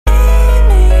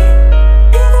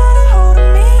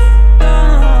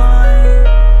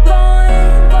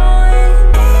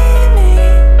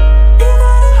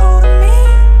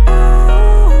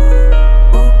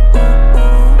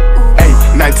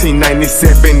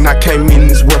1997, I came in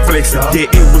this world flexing. Yeah,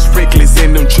 it was reckless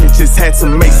in them trenches, had to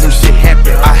make some shit happen.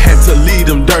 I had to leave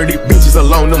them dirty bitches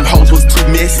alone, them hoes was too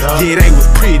messy. Yeah, they was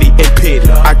pretty and petty.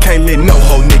 I can't let no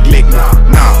hoe neglect me.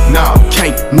 Nah,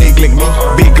 can't neglect me.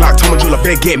 Big Glock told my jeweler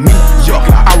back at me. Yo,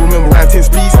 I remember riding 10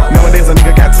 speeds. Nowadays a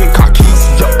nigga got 10 car keys.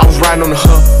 Yo, I was riding on the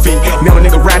Huffy. Now a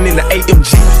nigga riding in the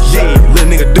AMG. Yeah, little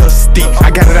nigga dusty.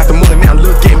 I got it out the mud, now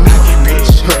look at me,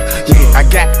 bitch. Yeah, I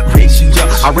got rich. Yo,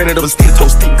 I ran it over steel toe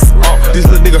sticks. This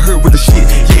little nigga hurt with the shit.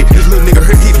 Yeah, this little nigga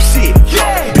hurt hit the shit.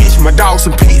 Bitch, my dogs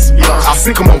some piss. I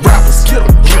sick 'em on rappers. Get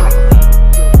 'em.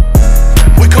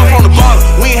 We come from the bottom,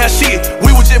 we ain't had shit.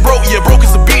 We was just broke, yeah, broke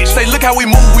as a bitch. Say, look how we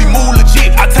move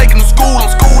legit. I take 'em to school,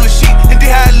 I'm schooling shit. And this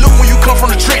how it look when you come from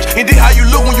the trench. And this how you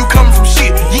look when you coming from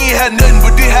shit. You ain't had nothing,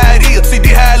 but this how it is. See,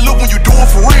 this how it look when you do it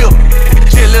for real.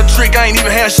 Just a little trick, I ain't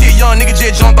even had shit. Young nigga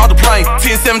just jumped off the plane.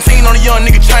 10-17 on a young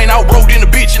nigga chain. I was broke in the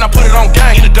bitch and I put it on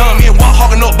gang. In the dumb, me and walk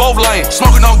hogging up both lanes.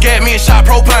 Smoking on gas, me and shot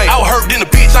propane. I was hurt in the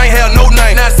bitch, I ain't had no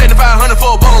name. Now 7,500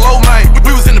 for a bottle of low man.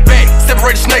 We was in the back,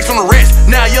 separated snakes from the rest.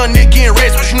 Now a young nigga getting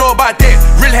rest, what you know about that?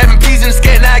 Really having peas in the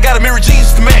scat, now I got a mirror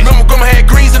jeans to match. Remember grandma had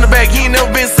greens in the back, you ain't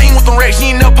never been seen with them racks.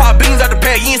 You ain't never pop beans out the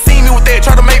pack, you ain't seen me with that.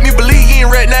 Try to make me believe you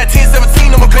ain't rat, now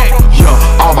 10-17 on my back.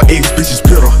 Yeah, all my ex bitches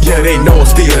bitter. Yeah, they know I'm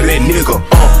still that nigga.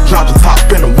 Drop the top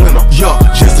in the winter. Yeah,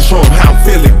 just to show them how I'm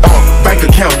feeling. Bank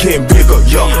account getting bigger.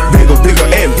 Yeah, bigger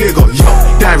and bigger.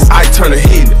 Yeah, diamonds I turn the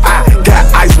head. I got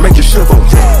ice make you shiver.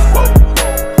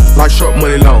 Like short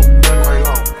money long.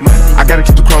 I gotta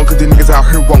keep the chrome cause the niggas out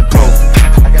here won't go.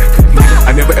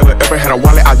 I never ever had a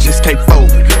wallet, I just can't fold.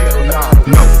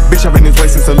 No, bitch, I've been this way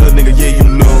since a little nigga, yeah, you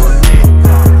know it.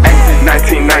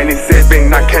 1997,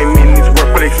 I came in this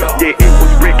work flexing. Yeah, it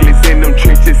was reckless in them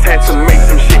trenches, had to make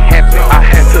some shit happen. I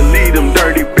had to leave them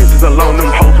dirty bitches alone,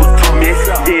 them hoes was too messy.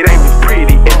 Yeah, they was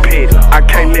pretty and petty. I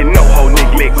can't let no hoe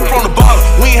neglect me. From the bottom,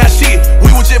 we ain't had shit.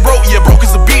 We was just broke, yeah, broke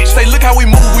as a bitch. Say, look how we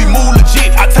move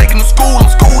legit. I take 'em to school, I'm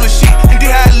schooling shit. And this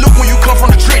how it look when you come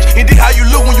from the trench. And this how you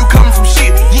look when you coming from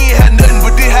shit. You ain't had nothing,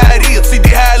 but this how it is. See,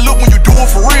 this how it look when you do it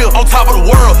for real. On top of the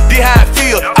world, this how it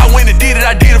feel. I went and did it,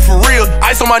 I did it for real.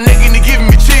 Ice on my neck and they giving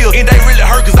me chill. And they really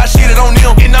hurt cause I shitted on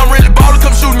them. And I'm really ballin',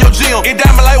 come shooting your gym. It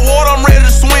diamond like water, I'm ready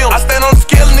to swim. I stand on the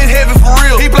scale and it's heavy for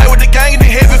real. He play with the gang and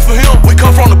it's heavy for him. We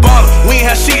come from the bottom, we ain't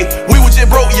had shit. We was just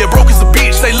broke, yeah, broke as a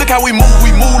bitch. Say, look how we move